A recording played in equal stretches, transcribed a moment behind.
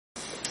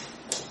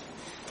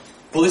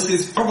Well, this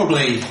is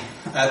probably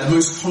the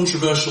most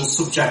controversial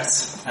subject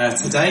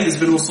today. There's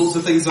been all sorts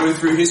of things going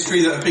through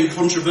history that have been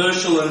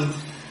controversial, and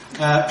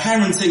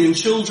parenting and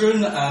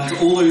children and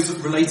all those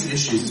related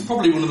issues. It's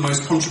probably one of the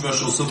most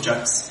controversial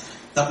subjects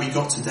that we've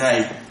got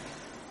today.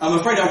 I'm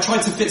afraid I've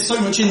tried to fit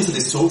so much into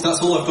this talk.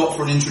 That's all I've got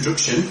for an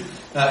introduction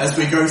as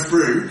we go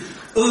through,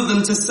 other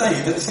than to say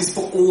that this is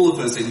for all of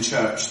us in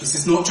church. This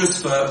is not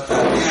just for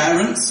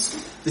parents.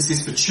 This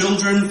is for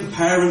children, for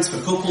parents, for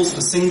couples,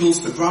 for singles,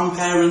 for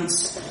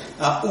grandparents.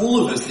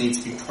 All of us need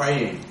to be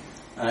praying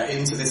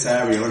into this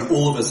area, and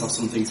all of us have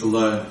something to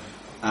learn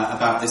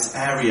about this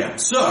area.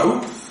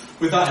 So,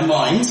 with that in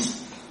mind,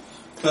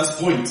 first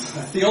point,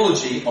 a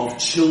theology of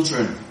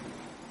children.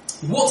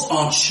 What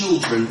are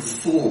children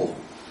for?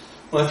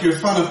 Well, if you're a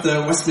fan of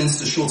the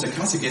Westminster Shorter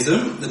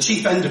Catechism, the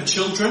chief end of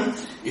children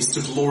is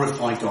to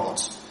glorify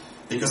God.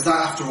 Because that,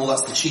 after all,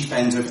 that's the chief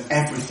end of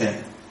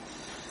everything.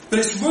 But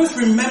it's worth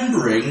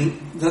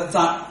remembering that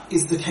that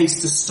is the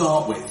case to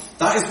start with.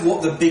 That is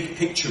what the big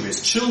picture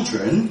is.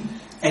 Children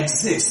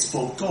exist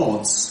for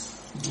God's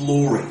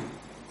glory.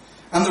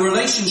 And the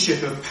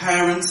relationship of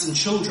parents and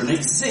children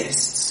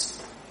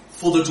exists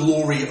for the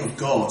glory of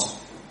God.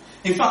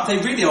 In fact, they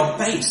really are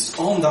based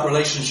on that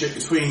relationship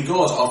between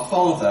God, our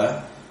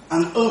Father,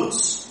 and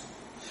us.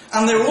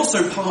 And they're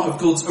also part of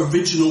God's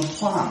original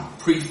plan,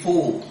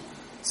 pre-fall.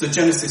 So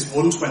Genesis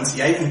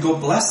 1:28, and God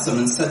blessed them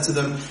and said to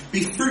them,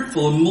 "Be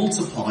fruitful and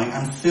multiply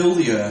and fill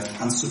the earth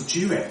and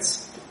subdue it."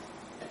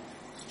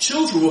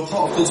 Children were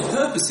part of God's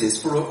purposes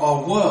for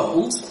our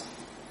world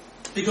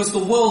because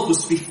the world was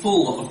to be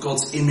full of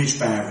God's image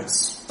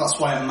bearers. That's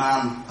why a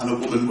man and a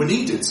woman were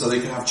needed, so they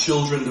could have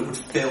children that would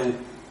fill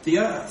the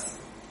earth.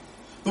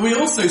 But we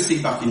also see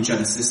back in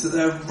Genesis that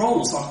their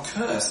roles are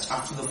cursed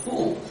after the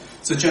fall.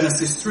 So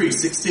Genesis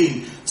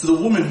 3:16, to the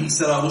woman he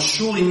said, "I will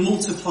surely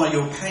multiply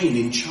your pain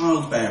in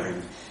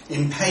childbearing.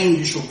 In pain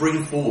you shall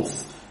bring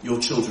forth your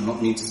children."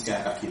 Not me to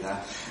scare Becky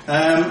there.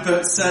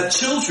 But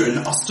children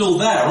are still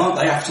there, aren't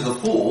they, after the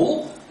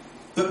fall?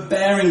 But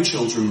bearing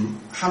children,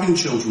 having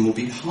children will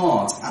be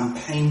hard and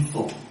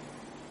painful.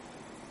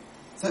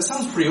 So it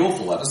sounds pretty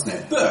awful, that, doesn't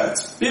it?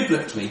 But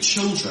biblically,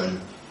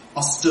 children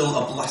are still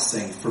a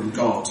blessing from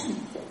God.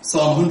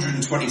 Psalm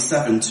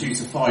 127,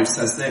 2-5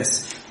 says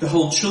this,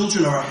 "Behold,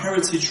 children are a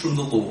heritage from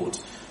the Lord,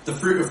 the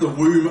fruit of the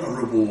womb a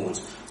reward.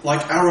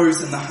 Like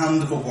arrows in the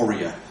hand of a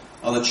warrior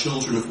are the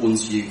children of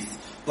one's youth.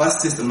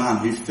 Blessed is the man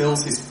who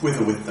fills his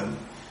quiver with them.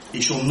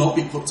 He shall not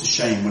be put to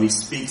shame when he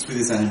speaks with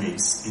his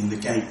enemies in the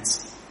gate."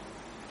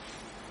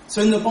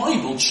 So in the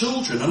Bible,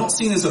 children are not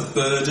seen as a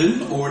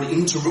burden or an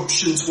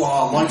interruption to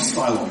our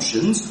lifestyle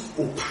options,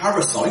 or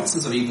parasites,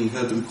 as I've even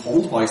heard them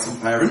called by some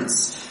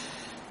parents.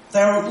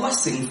 They are a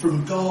blessing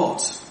from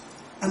God.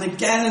 And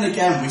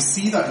again we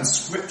see that in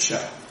Scripture.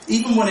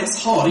 Even when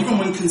it's hard, even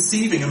when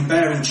conceiving and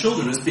bearing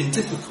children has been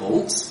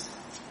difficult,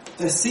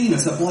 they're seen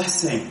as a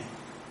blessing.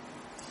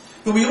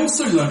 But we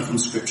also learn from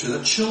Scripture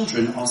that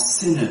children are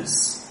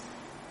sinners.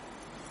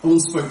 I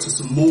once spoke to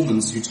some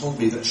Mormons who told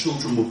me that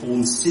children were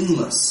born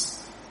sinless.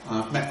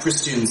 I've met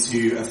Christians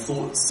who have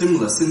thought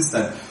similar since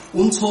then.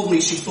 One told me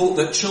she thought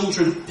that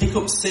children pick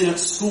up sin at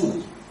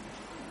school.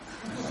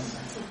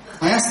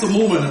 I asked the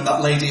Mormon and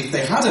that lady if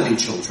they had any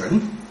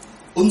children.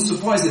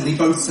 Unsurprisingly,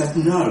 both said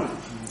no.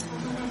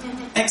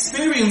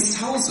 Experience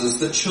tells us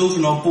that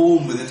children are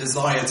born with a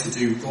desire to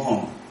do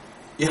wrong.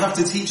 You have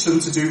to teach them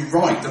to do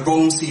right. The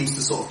wrong seems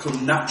to sort of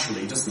come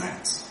naturally, doesn't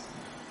it?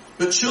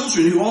 But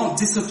children who aren't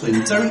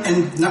disciplined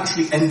don't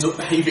naturally end up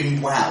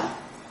behaving well.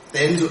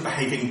 They end up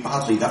behaving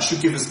badly. That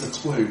should give us the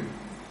clue.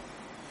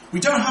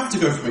 We don't have to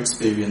go from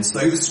experience,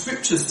 though. The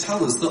Scriptures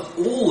tell us that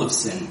all have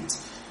sinned.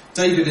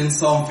 David in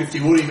Psalm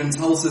 51 even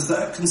tells us that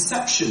at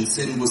conception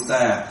sin was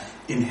there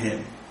in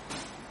him.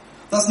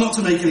 That's not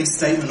to make any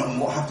statement on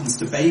what happens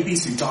to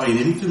babies who die in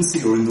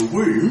infancy or in the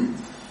womb,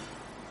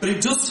 but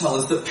it does tell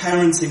us that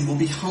parenting will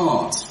be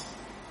hard.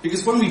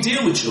 Because when we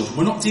deal with children,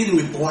 we're not dealing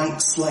with blank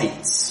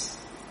slates.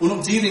 We're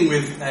not dealing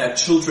with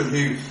children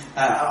who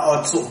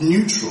are sort of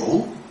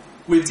neutral.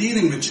 We're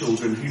dealing with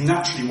children who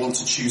naturally want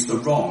to choose the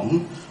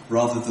wrong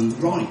rather than the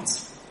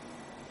right.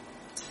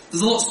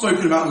 There's a lot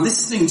spoken about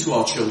listening to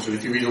our children,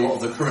 if you read a lot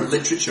of the current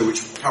literature,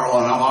 which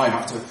Caroline and I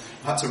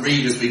had to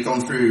read as we've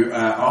gone through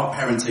our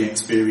parenting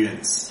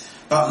experience,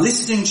 about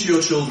listening to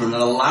your children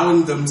and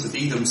allowing them to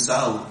be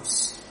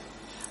themselves.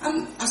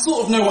 And I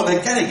sort of know what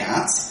they're getting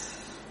at,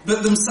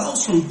 but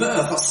themselves from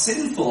birth are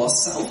sinful, are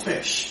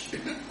selfish.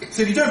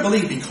 So if you don't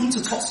believe me, come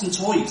to Tots and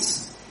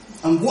Toys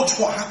and watch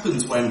what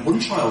happens when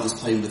one child is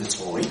playing with a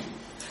toy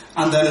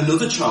and then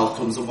another child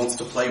comes and wants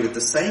to play with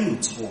the same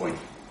toy.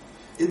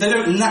 They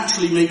don't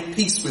naturally make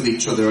peace with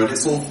each other and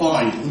it's all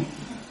fine.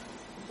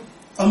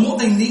 And what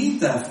they need,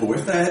 therefore,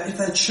 if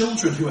they're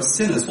children who are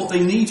sinners, what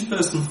they need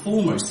first and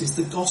foremost is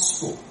the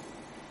gospel.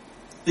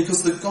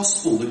 Because the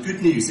gospel, the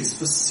good news, is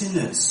for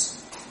sinners.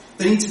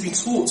 They need to be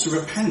taught to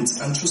repent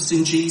and trust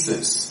in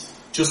Jesus,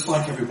 just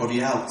like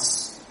everybody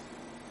else.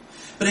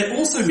 But it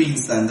also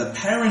means then that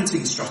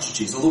parenting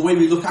strategies, or the way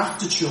we look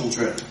after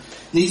children,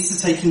 needs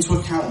to take into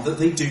account that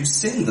they do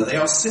sin, that they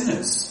are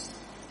sinners.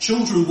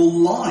 Children will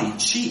lie,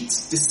 cheat,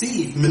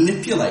 deceive,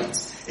 manipulate,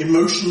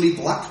 emotionally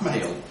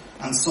blackmail,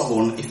 and so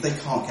on if they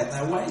can't get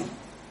their way.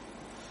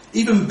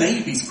 Even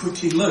babies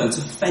quickly learn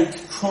to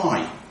fake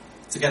cry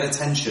to get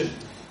attention.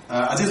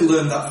 I didn't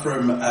learn that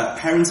from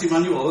parenting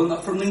manual, I learned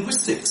that from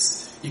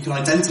linguistics. You can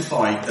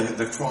identify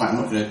the cry. I'm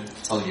not going to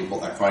tell you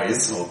what that cry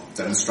is or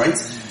demonstrate,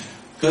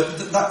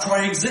 but that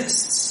cry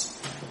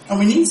exists. And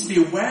we need to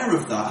be aware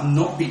of that and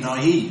not be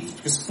naive,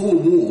 because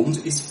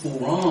forewarned is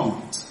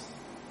forearmed.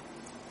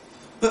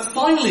 But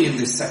finally in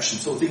this section,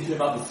 sort of thinking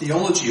about the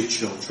theology of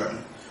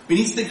children, we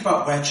need to think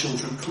about where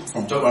children come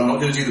from. Don't worry, I'm not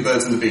going to do the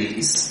birds and the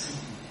bees.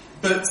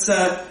 But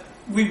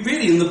we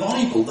really, in the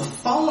Bible, the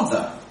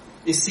father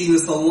is seen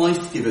as the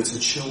life giver to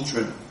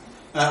children.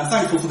 I'm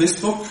thankful for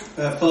this book,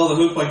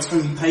 Fatherhood by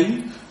Tony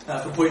Payne,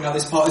 for pointing out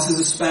this part. This is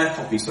a spare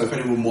copy, so if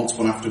anyone wants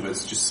one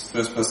afterwards, just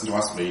first person to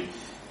ask me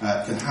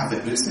can have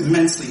it. But it's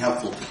immensely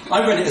helpful.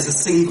 I read it as a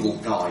single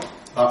guy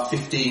about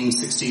 15,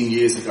 16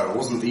 years ago. I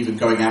wasn't even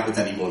going out with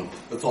anyone,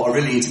 but thought I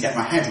really need to get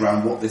my head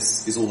around what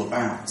this is all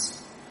about.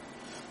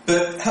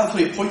 But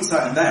helpfully it points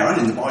out in there,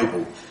 and in the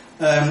Bible,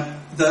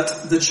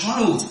 that the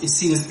child is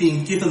seen as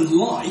being given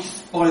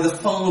life by the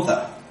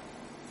father.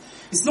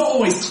 It's not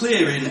always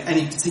clear in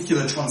any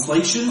particular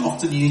translation.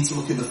 Often you need to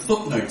look in the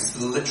footnotes for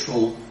the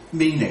literal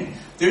meaning.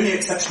 The only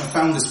exception I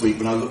found this week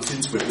when I looked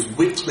into it was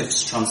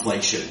Wycliffe's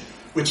translation,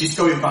 which is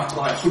going back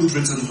like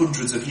hundreds and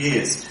hundreds of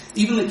years.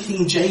 Even the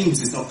King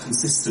James is not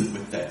consistent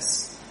with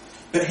this.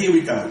 But here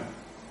we go.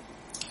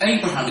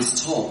 Abraham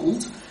is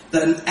told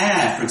that an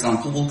heir, for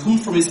example, will come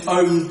from his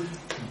own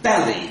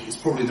belly, is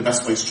probably the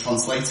best way to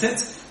translate it.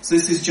 So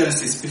this is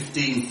Genesis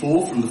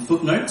 15:4 from the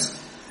footnote.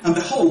 And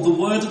behold, the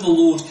word of the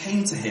Lord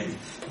came to him.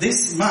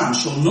 This man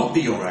shall not be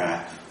your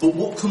heir, but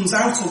what comes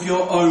out of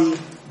your own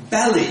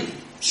belly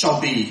shall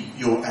be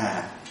your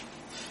heir.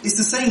 It's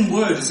the same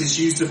word as is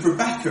used of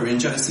Rebekah in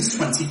Genesis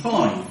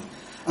 25.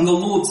 And the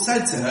Lord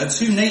said to her,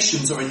 2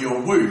 nations are in your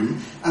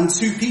womb, and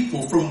 2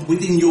 people from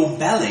within your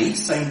belly,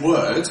 same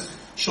word,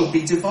 shall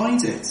be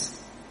divided.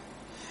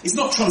 It's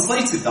not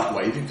translated that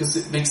way because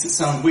it makes it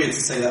sound weird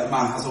to say that a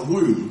man has a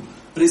womb.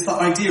 But it's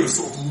that idea of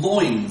sort of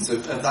loins,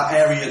 of that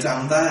area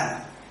down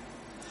there.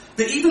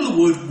 But even the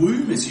word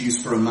womb is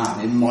used for a man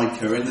in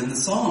Micah and in the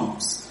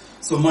Psalms.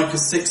 So Micah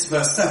 6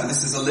 verse 7,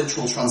 this is a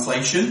literal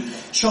translation.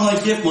 Shall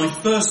I give my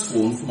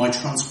firstborn for my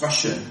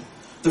transgression,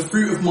 the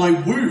fruit of my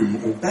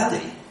womb or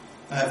belly,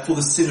 for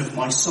the sin of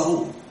my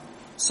soul?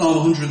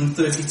 Psalm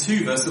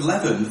 132 verse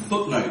 11,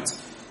 footnote.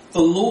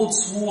 The Lord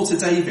swore to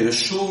David a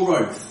sure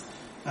oath,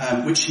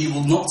 which he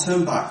will not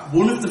turn back.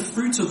 One of the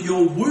fruit of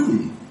your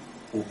womb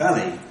or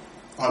belly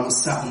I will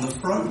set on the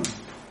throne.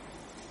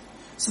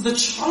 So the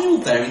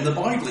child there in the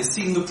Bible is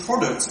seen the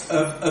product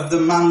of the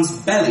man's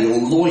belly or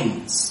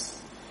loins.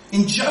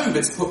 In Job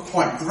it's put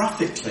quite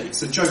graphically.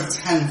 So Job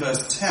 10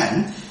 verse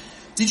 10,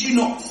 did you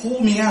not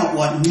pour me out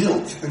like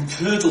milk and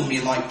curdle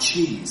me like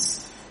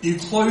cheese? You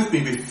clothe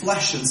me with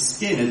flesh and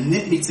skin and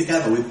knit me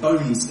together with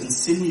bones and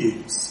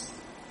sinews.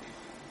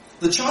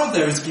 The child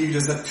there is viewed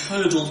as a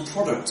curdled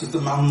product of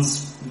the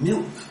man's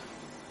milk.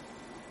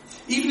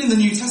 Even in the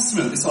New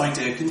Testament this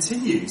idea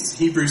continues.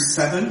 Hebrews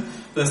 7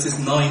 verses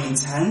 9 and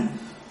 10.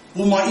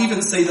 One might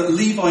even say that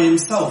Levi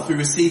himself, who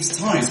receives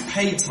tithes,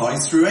 paid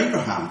tithes through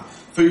Abraham,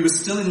 for he was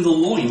still in the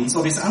loins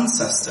of his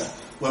ancestor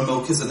when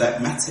Melchizedek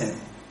met him.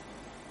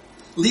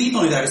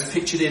 Levi there is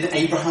pictured in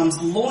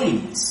Abraham's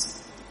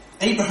loins.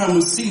 Abraham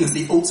was seen as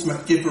the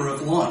ultimate giver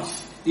of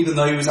life, even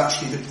though he was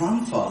actually the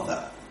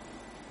grandfather.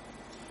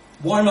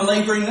 Why am I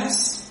labouring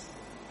this?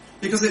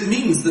 Because it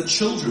means that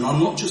children are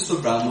not just the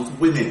realm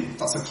of women.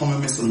 That's a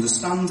common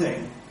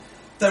misunderstanding.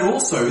 They're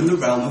also in the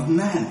realm of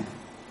men.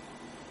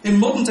 In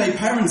modern day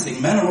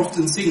parenting, men are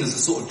often seen as a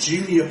sort of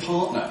junior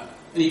partner,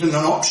 and even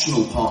an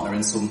optional partner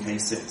in some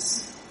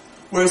cases.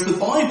 Whereas the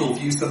Bible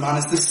views the man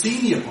as the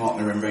senior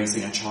partner in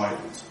raising a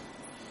child.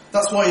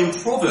 That's why in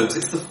Proverbs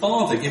it's the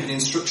father giving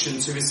instruction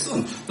to his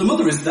son. The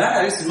mother is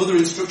there, it's the mother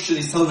instruction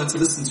he's telling her to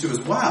listen to as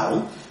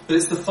well, but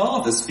it's the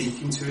father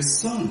speaking to his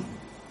son,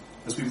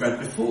 as we read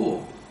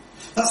before.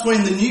 That's why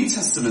in the New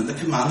Testament the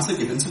commands are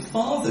given to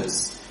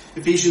fathers.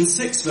 Ephesians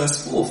 6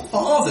 verse 4,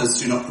 fathers,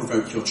 do not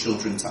provoke your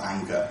children to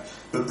anger,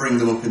 but bring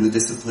them up in the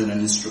discipline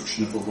and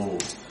instruction of the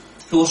Lord.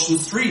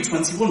 Colossians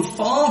 3:21,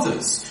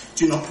 fathers,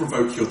 do not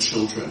provoke your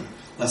children,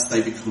 lest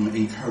they become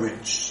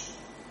encouraged.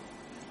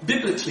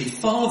 Biblically,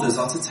 fathers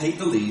are to take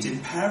the lead in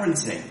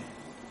parenting.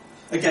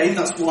 Again,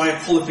 that's why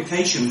a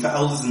qualification for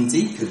elders and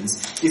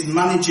deacons is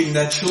managing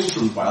their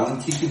children well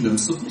and keeping them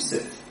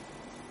submissive.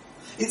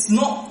 It's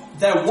not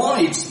their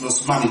wives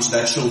must manage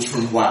their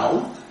children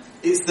well,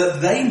 it's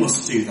that they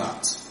must do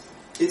that.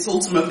 It's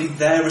ultimately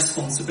their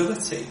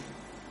responsibility.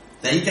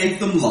 They gave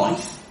them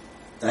life,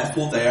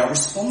 therefore they are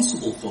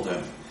responsible for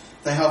them.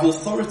 They have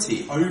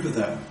authority over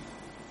them.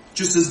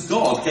 Just as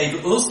God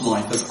gave us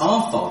life as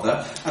our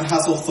Father and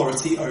has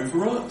authority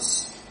over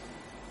us.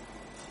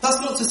 That's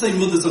not to say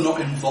mothers are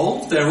not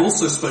involved. They're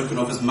also spoken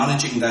of as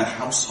managing their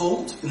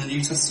household in the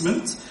New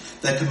Testament.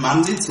 They're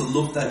commanded to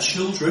love their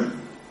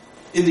children.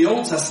 In the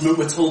Old Testament,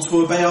 we're told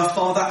to obey our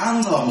father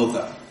and our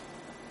mother.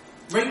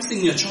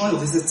 Raising a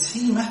child is a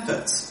team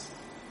effort,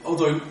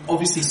 although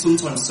obviously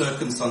sometimes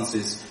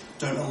circumstances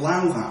don't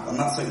allow that, and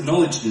that's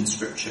acknowledged in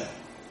Scripture.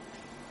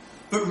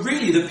 But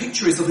really the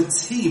picture is of a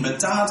team, a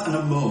dad and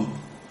a mum,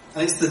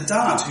 and it's the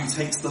dad who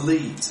takes the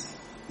lead.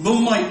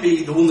 Mum might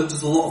be the one that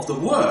does a lot of the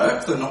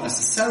work, though not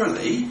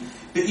necessarily,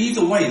 but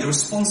either way the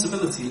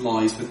responsibility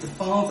lies with the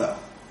father.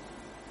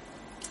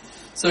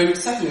 So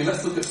secondly,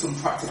 let's look at some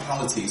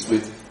practicalities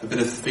with a bit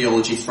of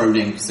theology thrown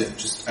in, because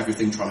it's just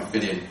everything trying to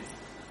fit in.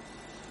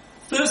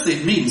 Firstly,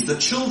 it means that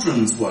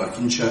children's work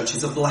in church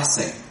is a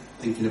blessing,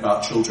 thinking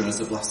about children as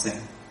a blessing.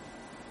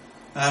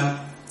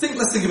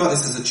 Let's think about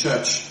this as a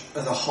church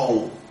as a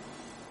whole.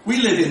 We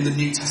live in the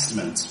New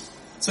Testament,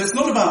 so it's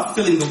not about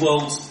filling the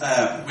world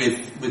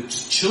with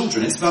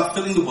children, it's about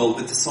filling the world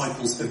with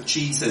disciples of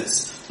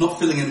Jesus, not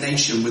filling a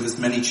nation with as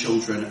many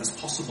children as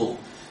possible.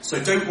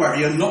 So don't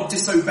worry, you're not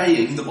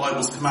disobeying the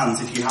Bible's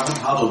commands if you haven't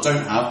had or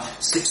don't have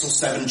 6 or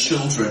 7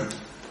 children.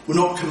 We're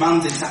not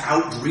commanded to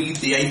outbreed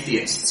the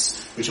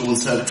atheists, which I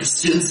once heard a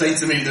Christian say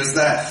to me, there's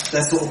their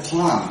sort of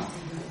plan.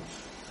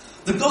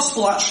 The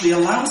gospel actually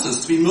allows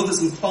us to be mothers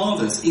and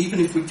fathers, even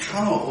if we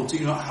cannot or do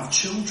not have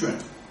children.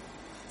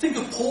 Think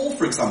of Paul,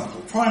 for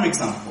example, prime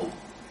example.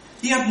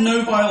 He had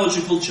no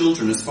biological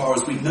children as far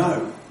as we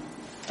know.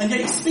 And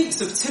yet he speaks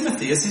of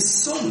Timothy as his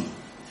son.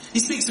 He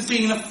speaks of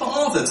being a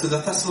father to the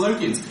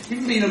Thessalonians,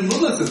 even being a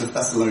mother to the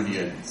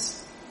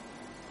Thessalonians.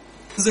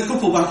 There's a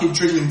couple back in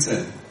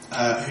Tridlington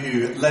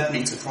who led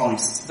me to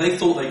Christ. They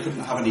thought they couldn't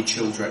have any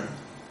children.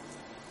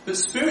 But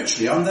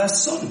spiritually, I'm their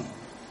son.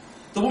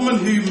 The woman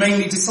who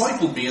mainly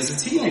discipled me as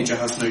a teenager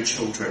has no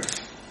children.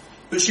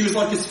 But she was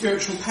like a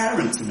spiritual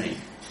parent to me.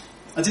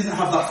 I didn't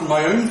have that from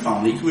my own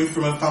family, coming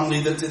from a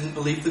family that didn't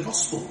believe the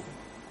gospel.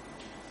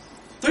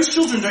 Those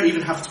children don't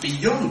even have to be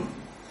young.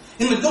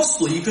 In the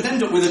gospel, you could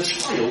end up with a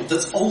child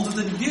that's older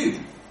than you.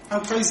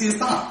 How crazy is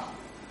that?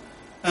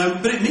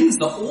 But it means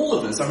that all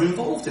of us are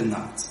involved in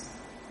that.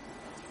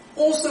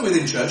 Also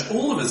within church,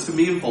 all of us can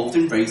be involved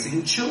in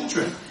raising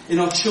children, in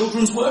our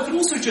children's work, and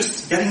also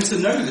just getting to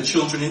know the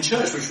children in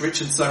church, which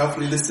Richard so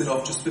helpfully listed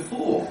off just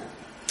before.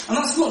 And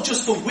that's not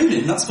just for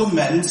women, that's for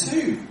men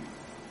too.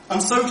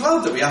 I'm so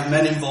glad that we have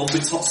men involved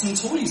with Tots and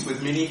Toys,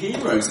 with mini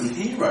heroes and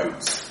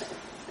heroes.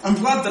 I'm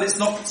glad that it's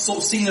not sort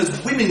of seen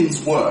as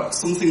women's work,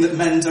 something that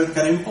men don't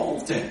get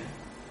involved in.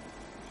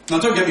 Now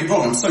don't get me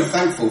wrong, I'm so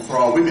thankful for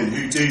our women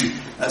who do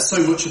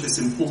so much of this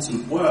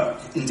important work,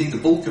 indeed the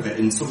bulk of it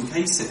in some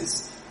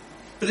cases.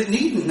 But it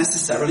needn't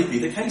necessarily be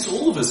the case.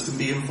 All of us can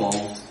be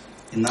involved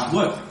in that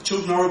work.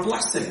 Children are a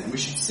blessing, and we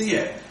should see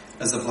it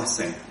as a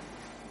blessing.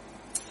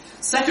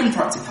 Second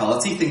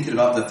practicality, thinking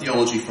about the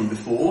theology from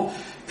before,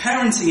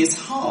 parenting is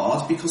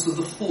hard because of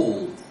the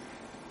fall.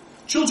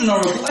 Children are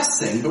a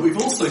blessing, but we've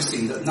also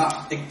seen that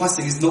that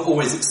blessing is not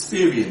always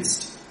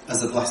experienced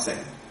as a blessing.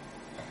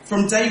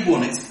 From day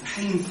one, it's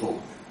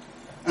painful.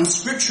 And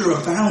Scripture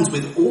abounds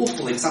with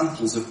awful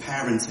examples of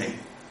parenting.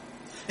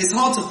 It's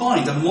hard to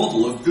find a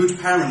model of good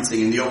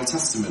parenting in the Old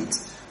Testament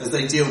as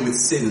they deal with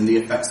sin and the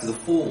effects of the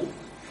fall.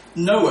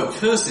 Noah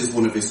curses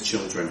one of his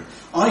children.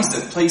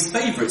 Isaac plays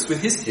favourites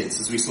with his kids,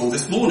 as we saw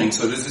this morning.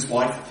 So does his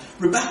wife,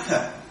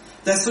 Rebecca.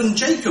 Their son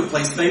Jacob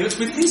plays favourites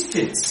with his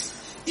kids.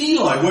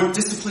 Eli won't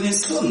discipline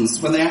his sons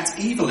when they act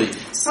evilly.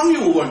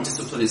 Samuel won't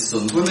discipline his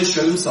sons when they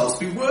show themselves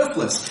to be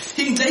worthless.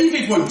 King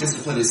David won't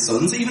discipline his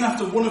sons even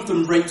after one of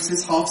them rapes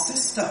his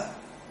half-sister.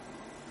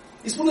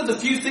 It's one of the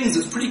few things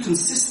that's pretty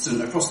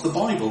consistent across the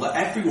Bible that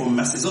everyone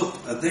messes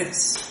up at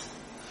this.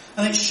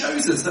 And it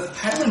shows us that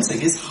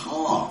parenting is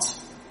hard.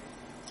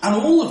 And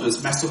all of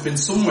us mess up in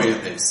some way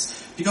at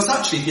this. Because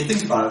actually, if you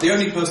think about it, the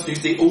only person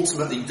who's the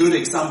ultimately good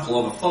example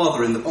of a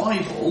father in the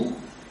Bible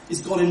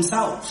is God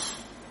himself.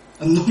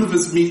 And none of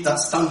us meet that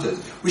standard.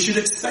 We should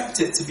expect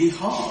it to be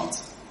hard.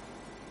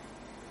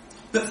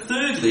 But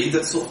thirdly,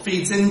 that sort of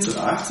feeds into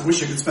that, I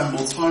wish I could spend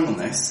more time on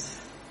this,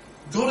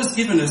 God has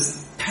given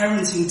us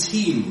parenting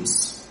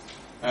teams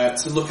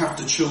to look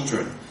after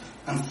children,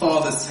 and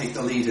fathers take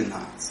the lead in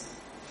that.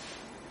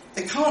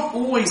 It can't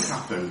always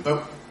happen,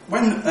 but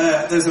when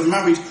there's a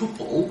married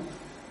couple,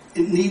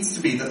 it needs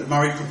to be that the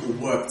married couple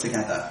work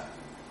together.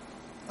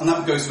 And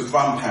that goes for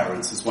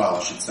grandparents as well,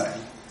 I should say.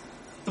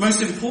 The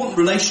most important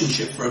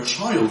relationship for a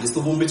child is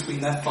the one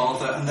between their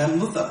father and their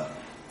mother.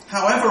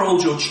 However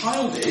old your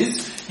child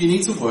is, you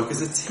need to work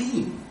as a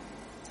team.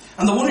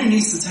 And the one who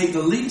needs to take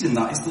the lead in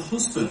that is the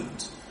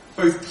husband,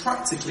 both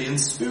practically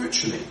and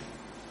spiritually.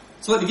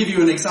 So let me give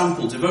you an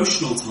example.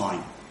 Devotional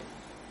time,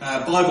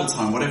 Bible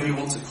time, whatever you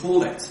want to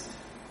call it.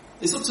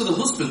 It's up to the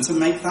husband to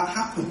make that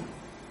happen.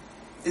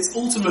 It's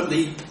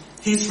ultimately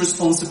his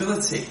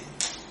responsibility.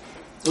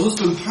 The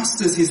husband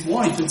pastors his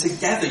wife, and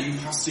together you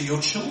pastor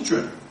your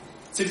children.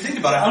 So if you think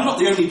about it, I'm not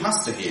the only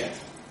pastor here.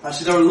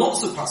 Actually, there are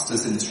lots of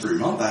pastors in this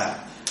room, aren't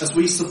there? As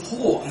we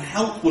support and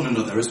help one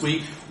another, as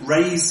we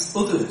raise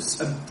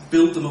others and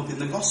build them up in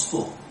the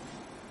gospel.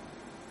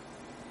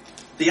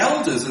 The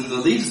elders and the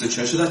leaders of the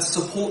church are there to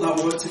support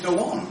that work to go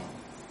on,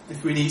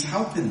 if we need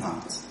help in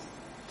that.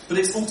 But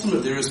it's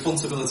ultimately the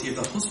responsibility of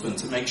the husband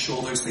to make sure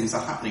those things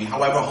are happening,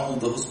 however old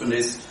the husband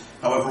is,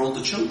 however old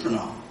the children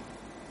are.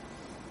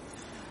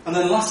 And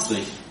then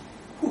lastly,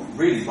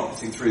 really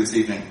vomiting through this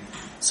evening,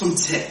 some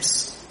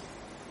tips.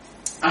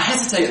 I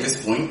hesitate at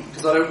this point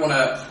because I don't want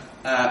to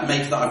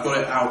make out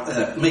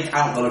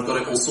that I've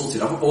got it all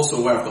sorted. I'm also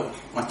aware I've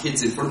got my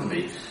kids in front of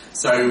me.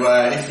 So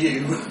if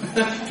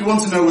you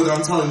want to know whether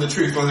I'm telling the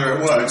truth, whether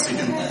it works, you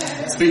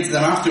can speak to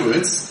them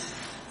afterwards.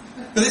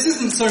 But this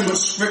isn't so much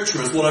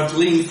scripture as what I've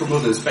gleaned from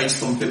others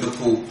based on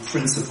biblical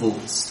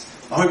principles.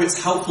 I hope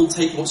it's helpful,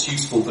 take what's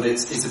useful, but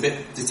it's a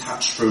bit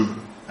detached from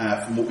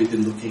what we've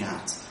been looking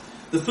at.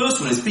 The first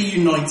one is be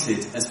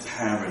united as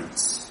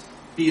parents.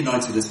 Be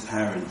united as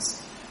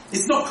parents.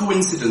 It's not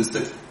coincidence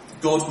that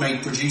God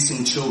made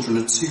producing children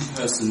a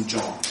two-person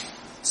job.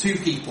 Two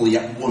people,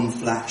 yet one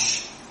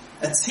flesh.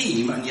 A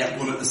team, and yet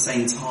one at the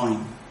same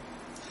time.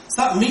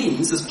 So that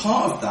means, as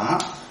part of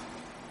that,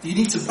 you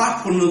need to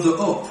back one another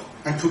up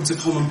and come to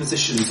common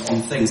positions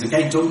on things.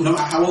 Again, no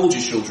matter how old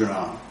your children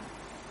are.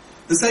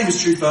 The same is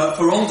true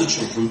for older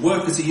children.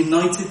 Work as a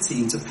united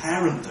team to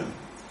parent them.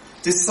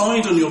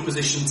 Decide on your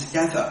position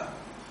together.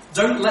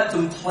 Don't let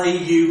them play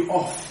you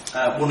off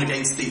one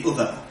against the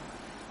other.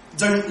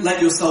 Don't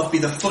let yourself be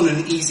the fun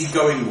and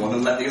easy-going one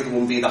and let the other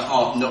one be the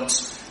hard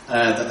nut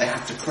that they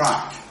have to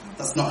crack.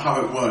 That's not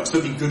how it works.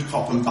 Don't be good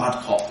cop and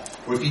bad cop.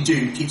 Or if you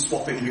do, keep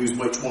swapping who's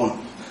which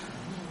one.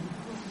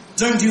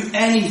 Don't do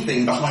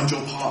anything behind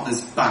your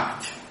partner's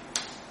back.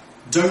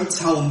 Don't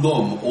tell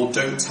mum or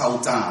don't tell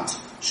dad.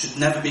 Should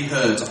never be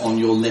heard on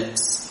your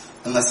lips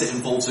unless it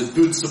involves a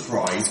good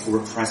surprise or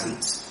a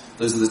present.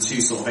 Those are the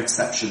two sort of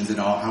exceptions in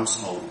our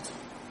household.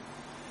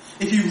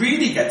 If you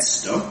really get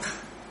stuck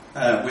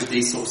with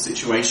these sort of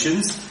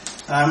situations,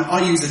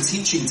 I use a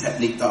teaching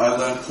technique that I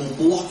learned called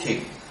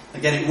blocking.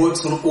 Again, it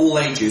works on all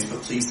ages,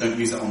 but please don't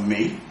use it on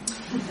me.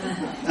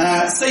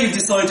 Say you've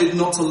decided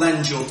not to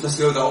lend let's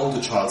go with the older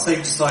child. Say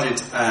you've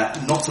decided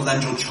not to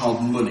lend your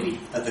child money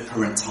at the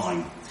current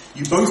time.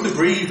 You both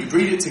agree, you've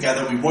agreed it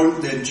together, we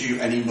won't lend you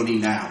any money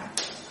now.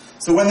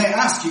 So when they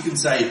ask, you can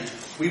say,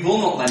 we will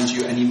not lend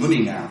you any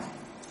money now.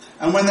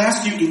 And when they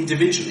ask you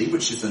individually,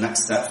 which is the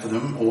next step for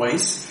them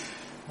always,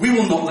 we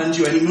will not lend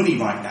you any money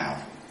right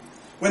now.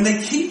 When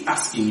they keep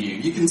asking you,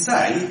 you can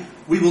say,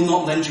 we will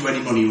not lend you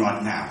any money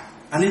right now.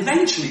 And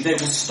eventually they will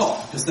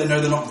stop because they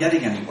know they're not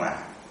getting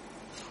anywhere.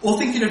 Or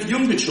thinking of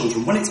younger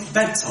children, when it's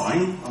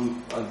bedtime,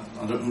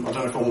 I don't know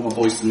if I want my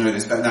boys to know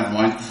this, but never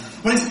mind.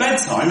 When it's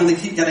bedtime and they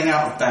keep getting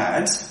out of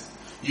bed,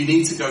 you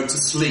need to go to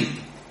sleep.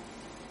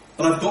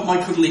 But I've got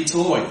my cuddly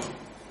toy.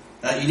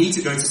 You need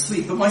to go to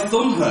sleep. But my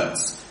thumb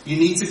hurts. You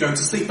need to go to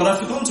sleep. But I've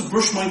forgotten to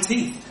brush my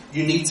teeth.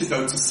 You need to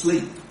go to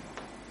sleep.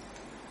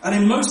 And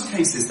in most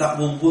cases that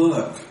will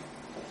work.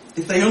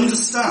 If they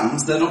understand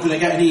they're not going to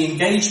get any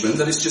engagement,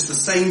 that it's just the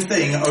same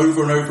thing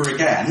over and over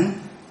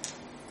again,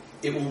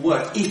 it will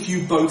work if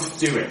you both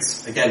do it.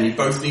 Again, you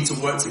both need to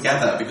work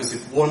together, because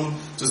if one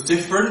does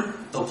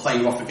different, they'll play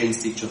you off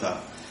against each other.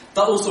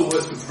 That also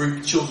works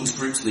with children's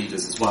groups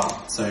leaders as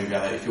well. So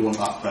if you want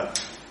that for,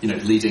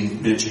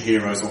 leading miniature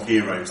heroes or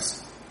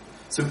heroes.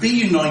 So be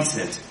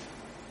united.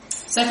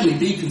 Secondly,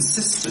 be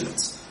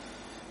consistent.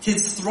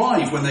 Kids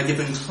thrive when they're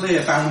given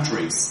clear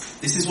boundaries.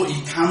 This is what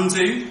you can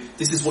do,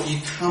 this is what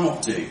you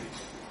cannot do.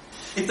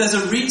 If there's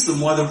a reason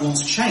why the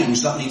rules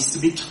change, that needs to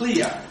be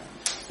clear.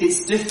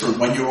 It's different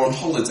when you're on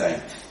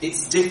holiday.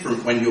 It's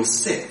different when you're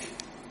sick.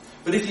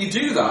 But if you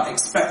do that,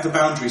 expect the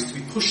boundaries to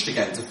be pushed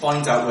again to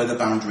find out where the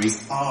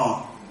boundaries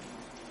are.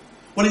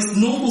 When it's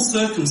normal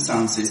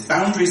circumstances,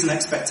 boundaries and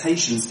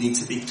expectations need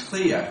to be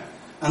clear.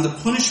 And the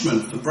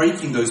punishment for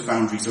breaking those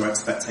boundaries or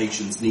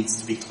expectations needs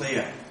to be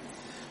clear.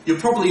 You'll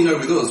probably know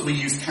with us, we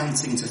use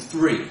counting to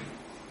 3.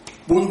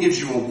 1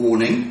 gives you a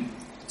warning,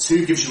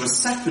 2 gives you a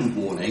second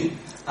warning,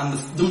 and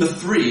the number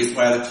 3 is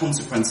where the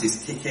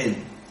consequences kick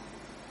in.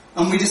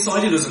 And we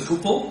decided as a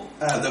couple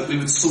that we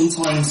would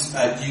sometimes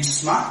use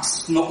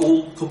smacks. Not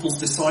all couples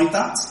decide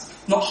that.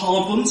 Not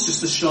hard ones,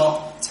 just a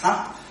sharp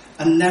tap,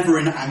 and never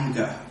in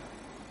anger.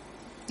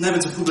 Never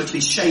to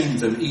publicly shame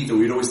them either.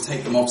 We'd always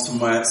take them off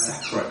somewhere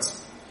separate.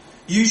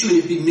 Usually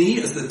it'd be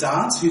me as the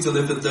dad who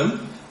delivered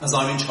them, as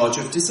I'm in charge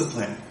of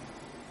discipline.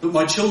 But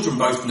my children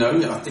both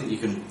know, I think you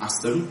can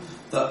ask them,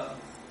 that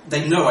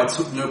they know I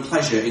took no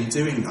pleasure in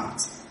doing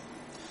that.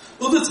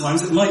 Other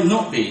times it might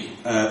not be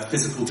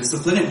physical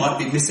discipline, it might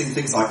be missing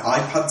things like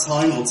iPad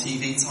time or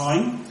TV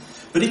time.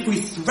 But if we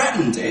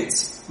threatened it,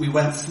 we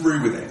went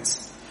through with it.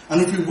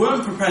 And if we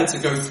weren't prepared to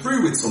go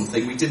through with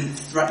something, we didn't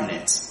threaten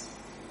it.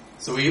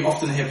 So we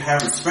often hear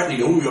parents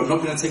threatening, I'm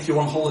not going to take you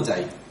on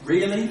holiday.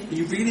 Really? Are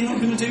you really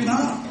not going to do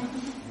that?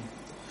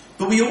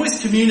 But we always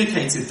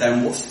communicated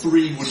then what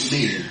 3 would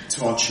mean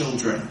to our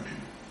children.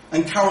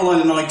 And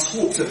Caroline and I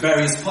talked at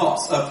various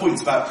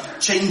points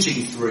about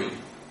changing 3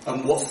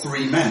 and what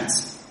 3 meant.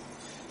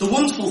 The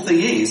wonderful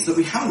thing is that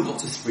we haven't got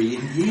to 3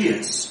 in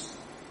years.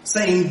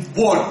 Saying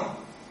 1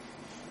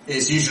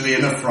 is usually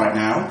enough right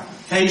now,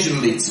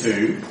 occasionally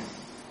 2.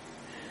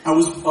 I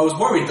was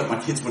worried that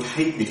my kids would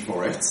hate me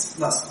for it.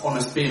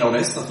 That's being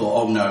honest. I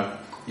thought, oh no,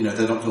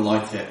 they're not going to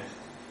like it.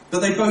 But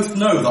they both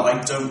know that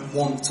I don't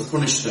want to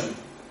punish them.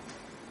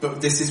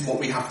 But this is what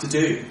we have to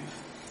do.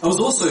 I was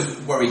also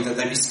worried that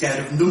they'd be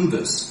scared of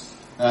numbers.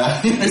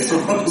 But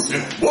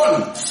that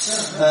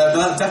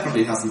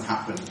definitely hasn't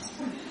happened.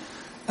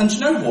 And do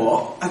you know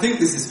what? I think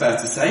this is fair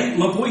to say.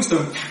 My boys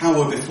don't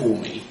cower before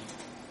me.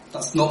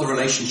 That's not the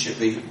relationship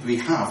we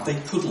have. They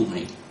cuddle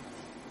me.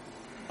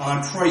 And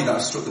I pray that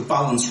I've struck the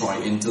balance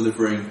right in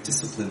delivering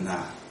discipline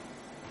there.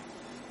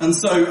 And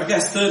so, I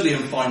guess thirdly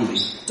and finally,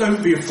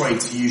 don't be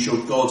afraid to use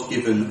your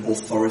God-given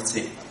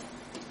authority.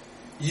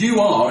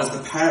 You are, as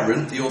the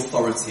parent, the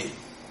authority.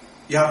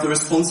 You have the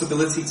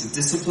responsibility to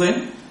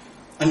discipline,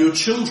 and your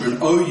children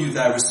owe you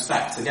their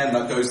respect. Again,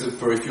 that goes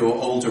for if you're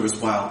older as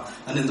well.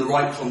 And in the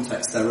right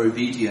context, their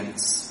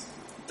obedience.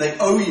 They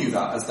owe you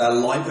that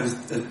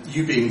as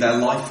you being their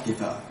life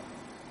giver.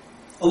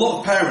 A lot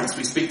of parents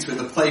we speak to in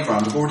the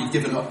playground have already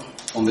given up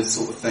on this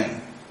sort of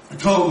thing. I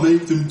can't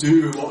make them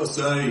do what I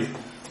say.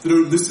 They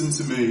don't listen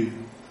to me.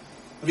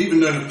 I've even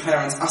known of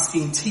parents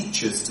asking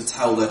teachers to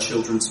tell their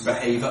children to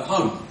behave at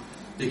home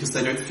because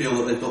they don't feel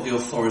that they've got the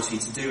authority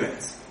to do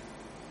it.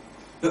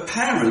 But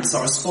parents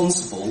are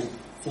responsible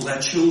for their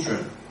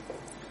children.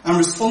 And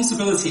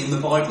responsibility in the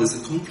Bible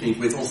is accompanied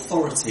with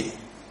authority.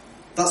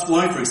 That's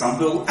why, for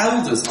example,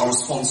 elders are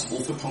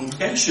responsible for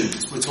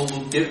congregations. We're told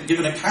we'll give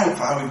an account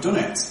for how we've done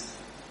it.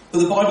 But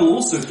the Bible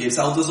also gives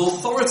elders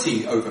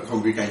authority over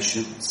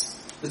congregations.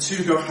 The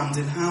two go hand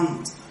in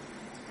hand.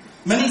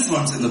 Many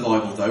times in the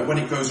Bible, though, when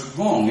it goes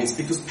wrong, it's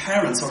because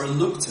parents are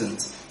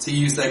reluctant to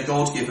use their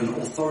God-given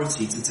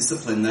authority to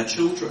discipline their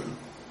children.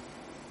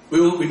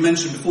 We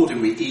mentioned before,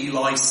 didn't we?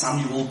 Eli,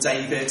 Samuel,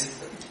 David.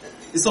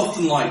 It's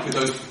often like with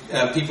those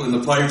people in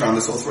the playground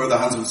that sort of throw their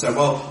hands up and say,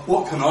 well,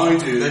 what can I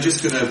do? They're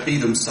just going to be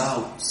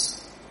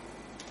themselves.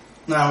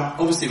 Now,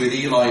 obviously with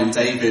Eli and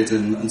David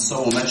and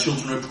so on, their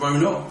children are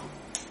grown up.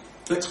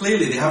 But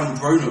clearly they haven't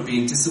grown up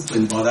being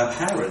disciplined by their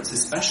parents,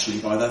 especially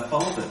by their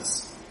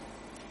fathers.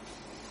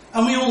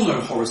 And we all know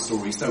horror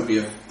stories, don't we,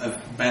 of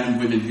men and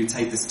women who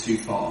take this too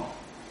far.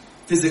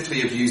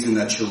 Physically abusing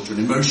their children,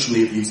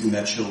 emotionally abusing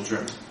their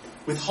children,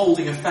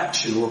 withholding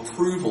affection or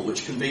approval,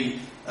 which can be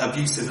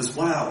abusive as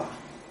well.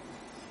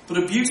 But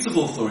abuse of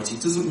authority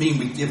doesn't mean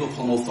we give up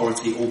on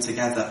authority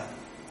altogether.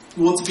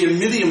 We want to be a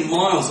million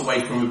miles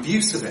away from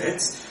abuse of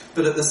it,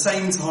 but at the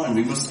same time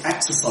we must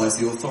exercise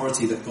the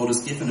authority that God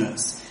has given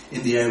us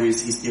in the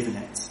areas he's given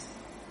it.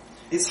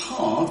 It's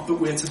hard,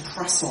 but we're to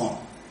press on.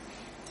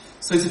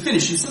 So to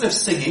finish, instead of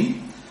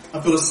singing,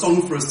 I've got a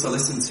song for us to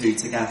listen to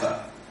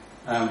together,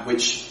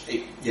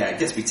 it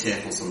gets me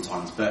tearful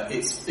sometimes, but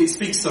it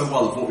speaks so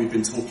well of what we've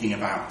been talking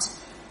about.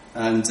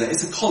 And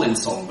it's a Colin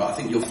song, but I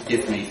think you'll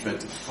forgive me for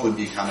Colin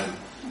Buchanan.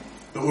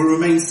 But we'll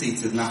remain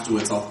seated, and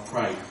afterwards I'll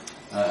pray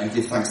and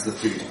give thanks to the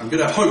food. I'm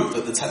going to hope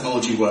that the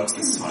technology works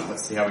this time.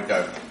 Let's see how we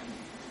go.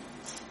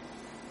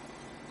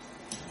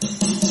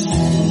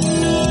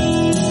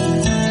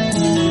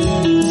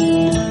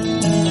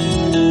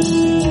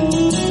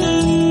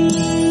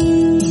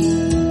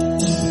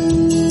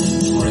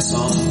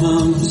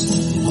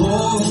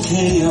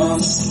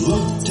 Chaos,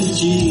 look to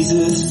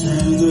Jesus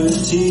through the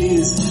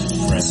tears.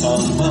 Press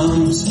on,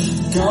 mums,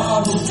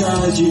 God will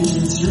guide you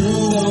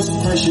through those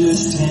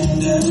precious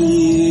tender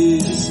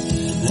years.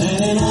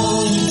 And in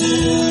all you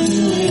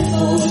do it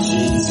for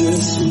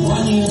Jesus.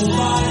 One new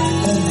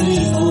life and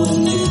free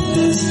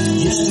forgiveness.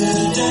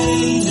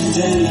 Yesterday,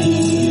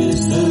 today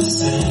is the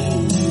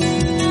same.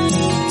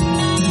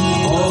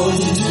 All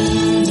you do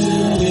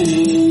it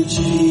in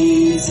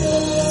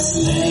Jesus'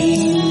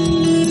 name.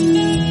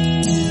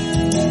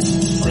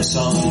 Press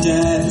on,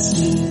 dads,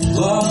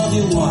 love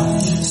your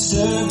wife,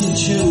 serve your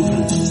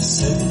children,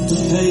 set the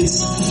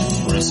pace.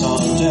 Press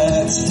on,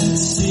 dads,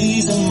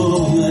 seize a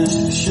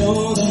moment,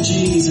 show them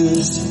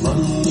Jesus,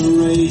 run the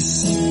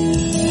race.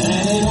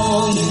 And in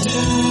all you do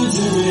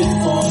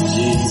it for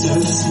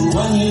Jesus.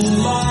 One new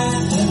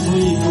life and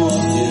free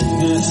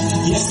forgiveness.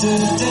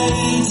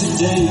 Yesterday,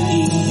 today, he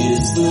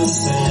is the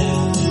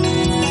same.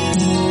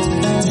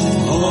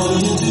 All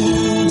you do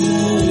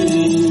it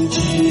in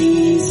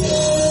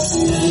Jesus'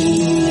 name.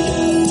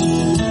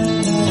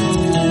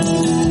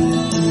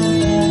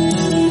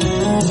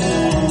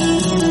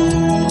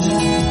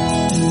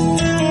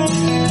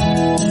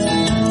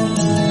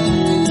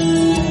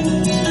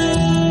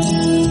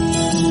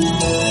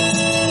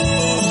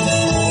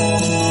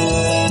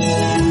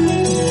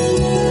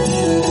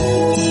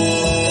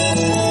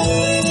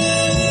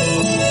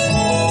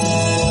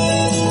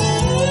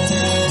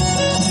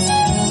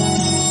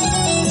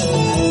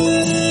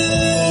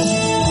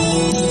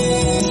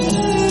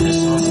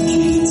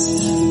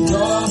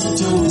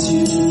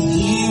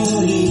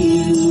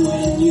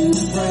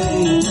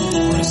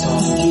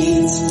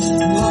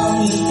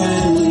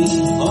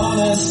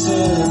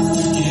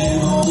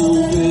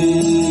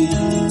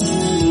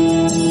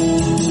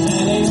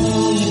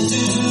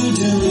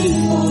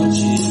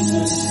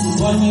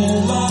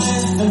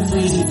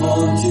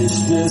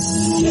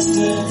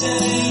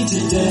 Yesterday,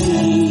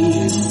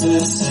 today is the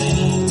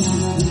same.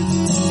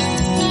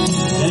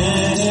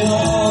 And in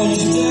all you do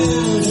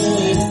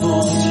it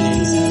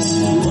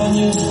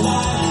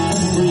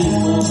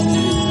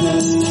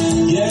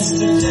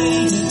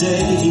Today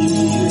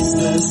is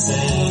the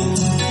same.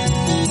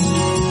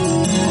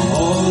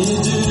 All you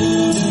do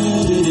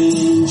it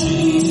in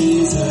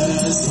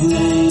Jesus'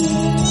 name.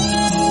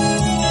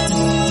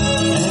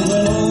 And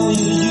when all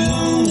your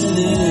human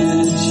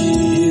energy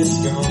is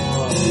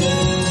gone,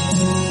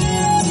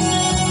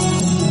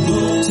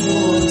 look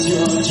towards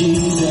your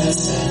Jesus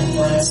and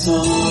press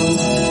on.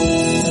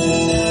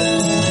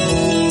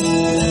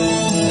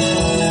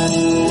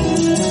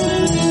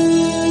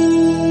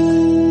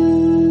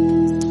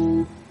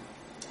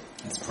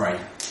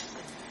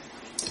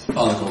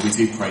 Father God, we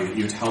do pray that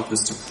you would help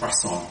us to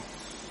press on,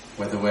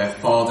 whether we're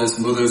fathers,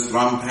 mothers,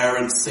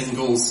 grandparents,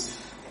 singles,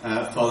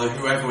 Father,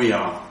 whoever we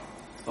are.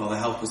 Father,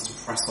 help us to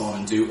press on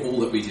and do all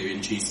that we do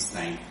in Jesus'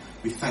 name.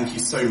 We thank you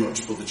so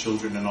much for the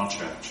children in our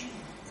church.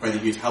 Pray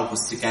that you'd help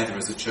us together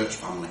as a church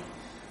family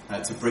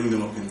to bring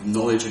them up in the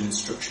knowledge and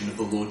instruction of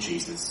the Lord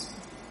Jesus.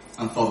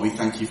 And Father, we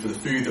thank you for the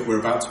food that we're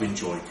about to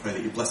enjoy. Pray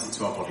that you bless it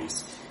to our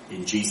bodies.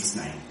 In Jesus'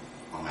 name,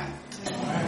 amen.